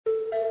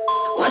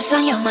What's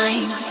on your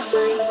mind?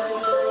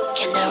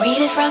 Can I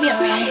read it from your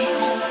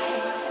eyes?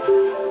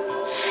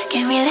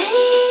 Can we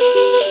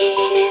leave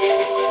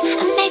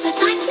and make the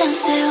time stand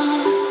still?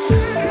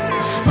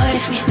 What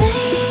if we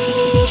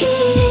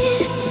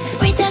stay,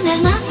 pretend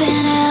there's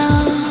nothing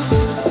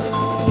else?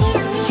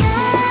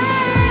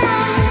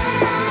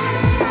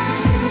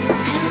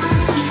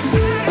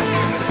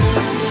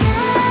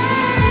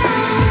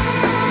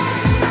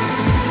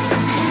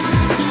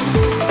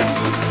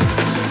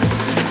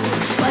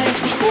 What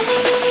if we stay?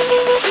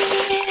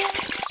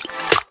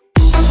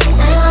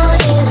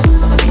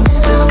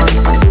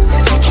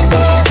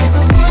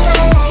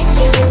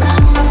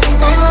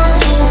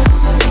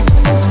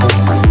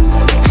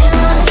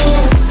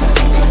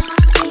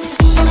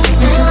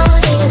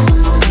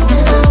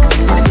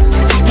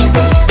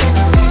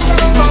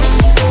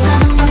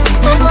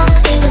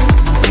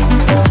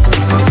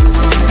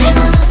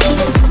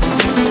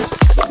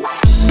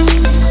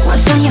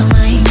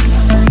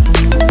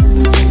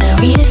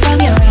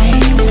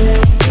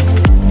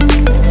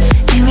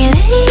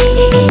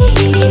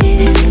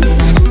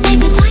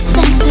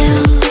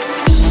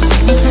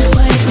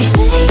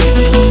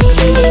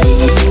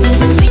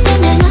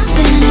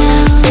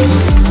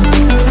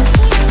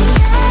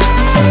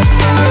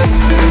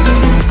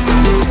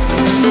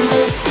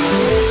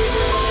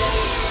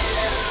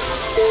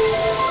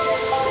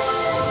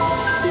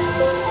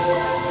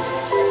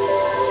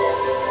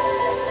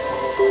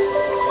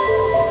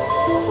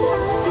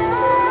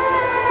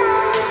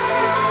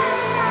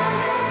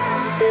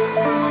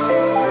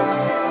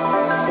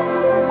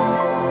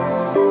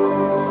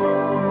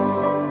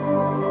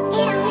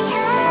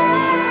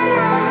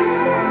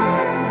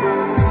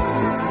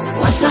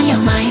 What's on your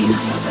mind?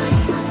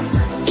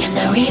 Can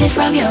I read it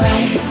from your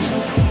eyes?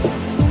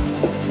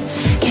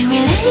 Can we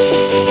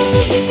leave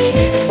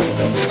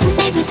and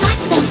make the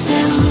time stand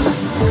still?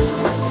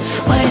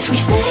 What if we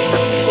stay,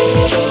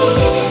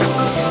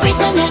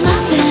 pretend there's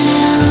nothing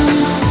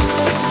else?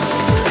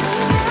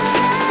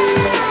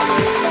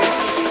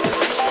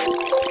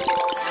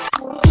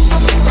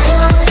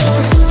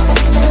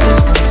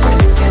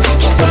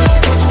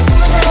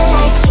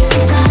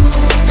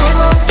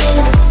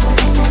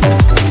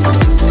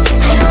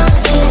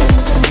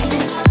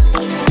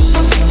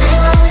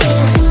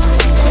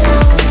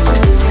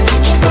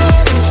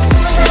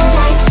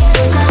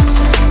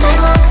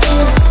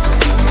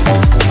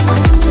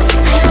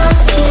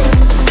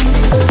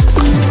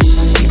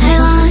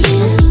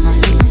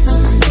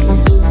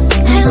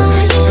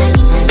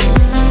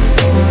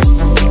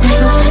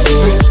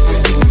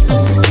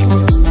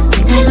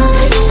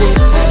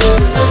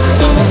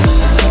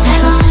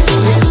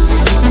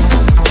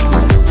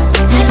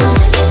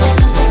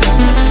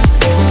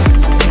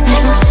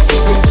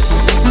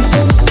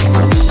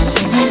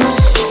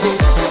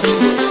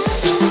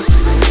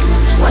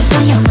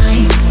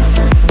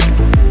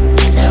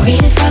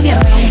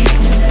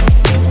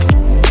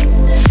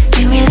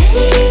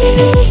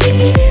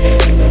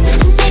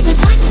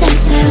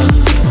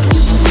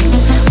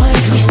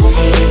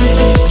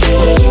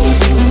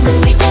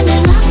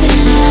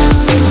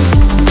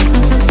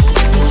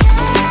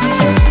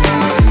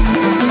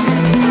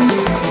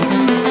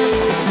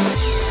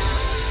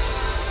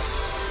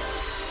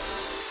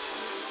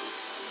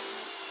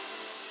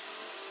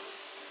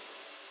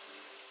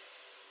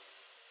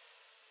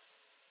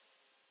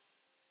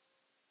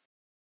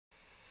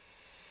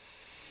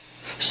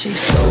 She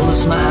stole a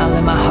smile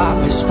and my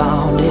heart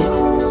responded.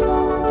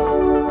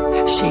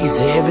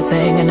 She's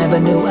everything I never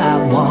knew I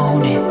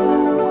wanted.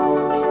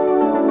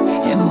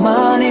 And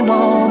money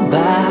won't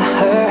buy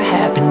her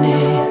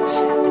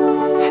happiness.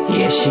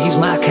 Yeah, she's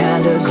my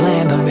kind of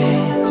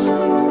glamorous.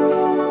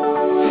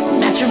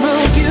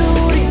 Natural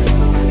beauty,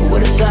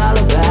 what it's all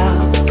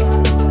about.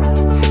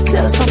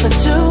 Tell something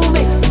to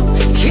me,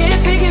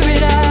 can't figure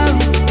it out.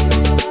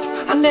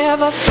 I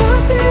never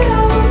thought that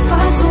I would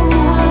find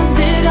someone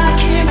that I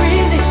can't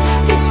resist.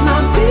 This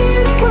might be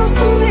as close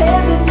to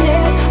heaven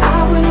as I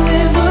will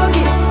ever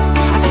get.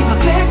 I see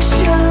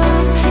perfection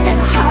and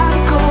a heart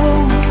of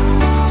gold.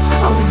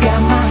 Always got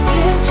my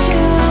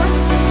attention,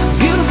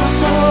 beautiful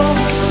soul.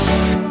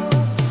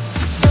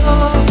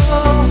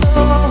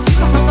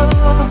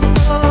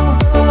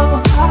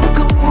 Heart of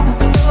gold.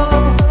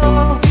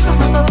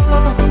 Beautiful soul.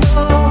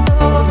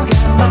 Always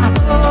got my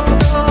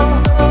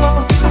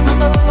beautiful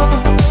soul.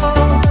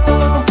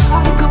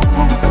 Heart of gold.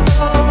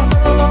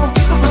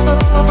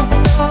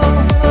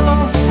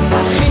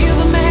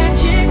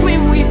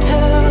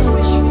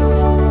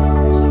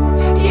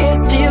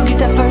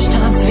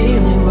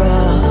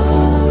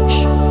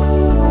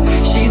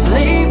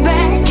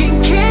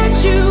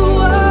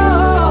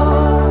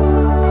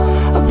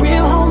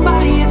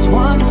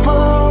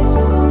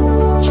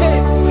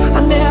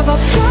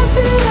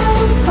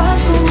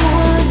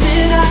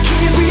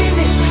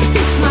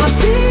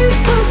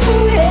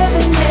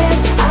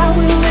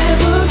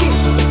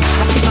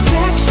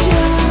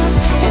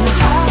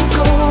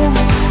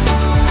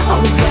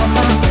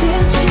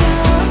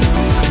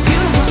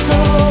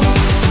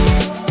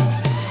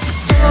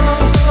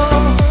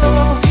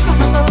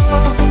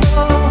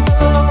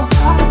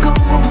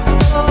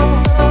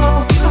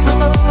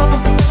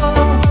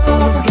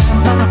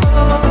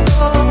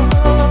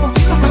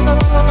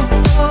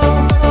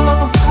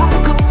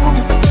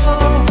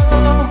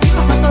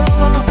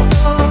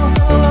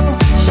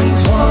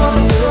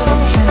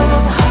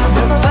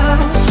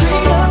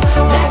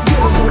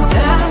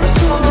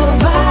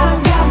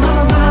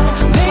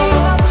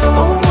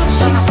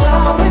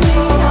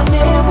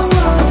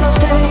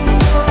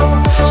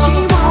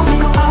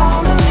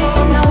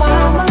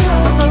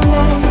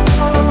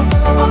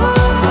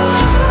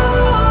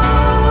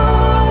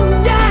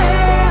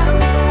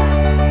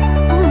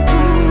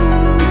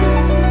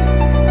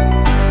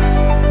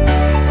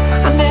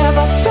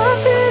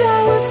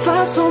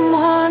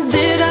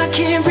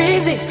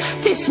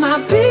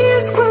 be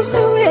as close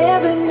to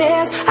heaven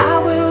as I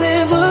will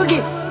ever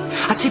get.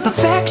 I see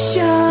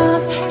perfection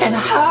and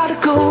a heart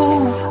of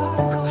gold,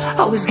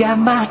 always got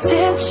my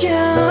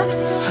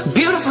attention,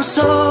 beautiful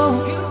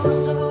soul.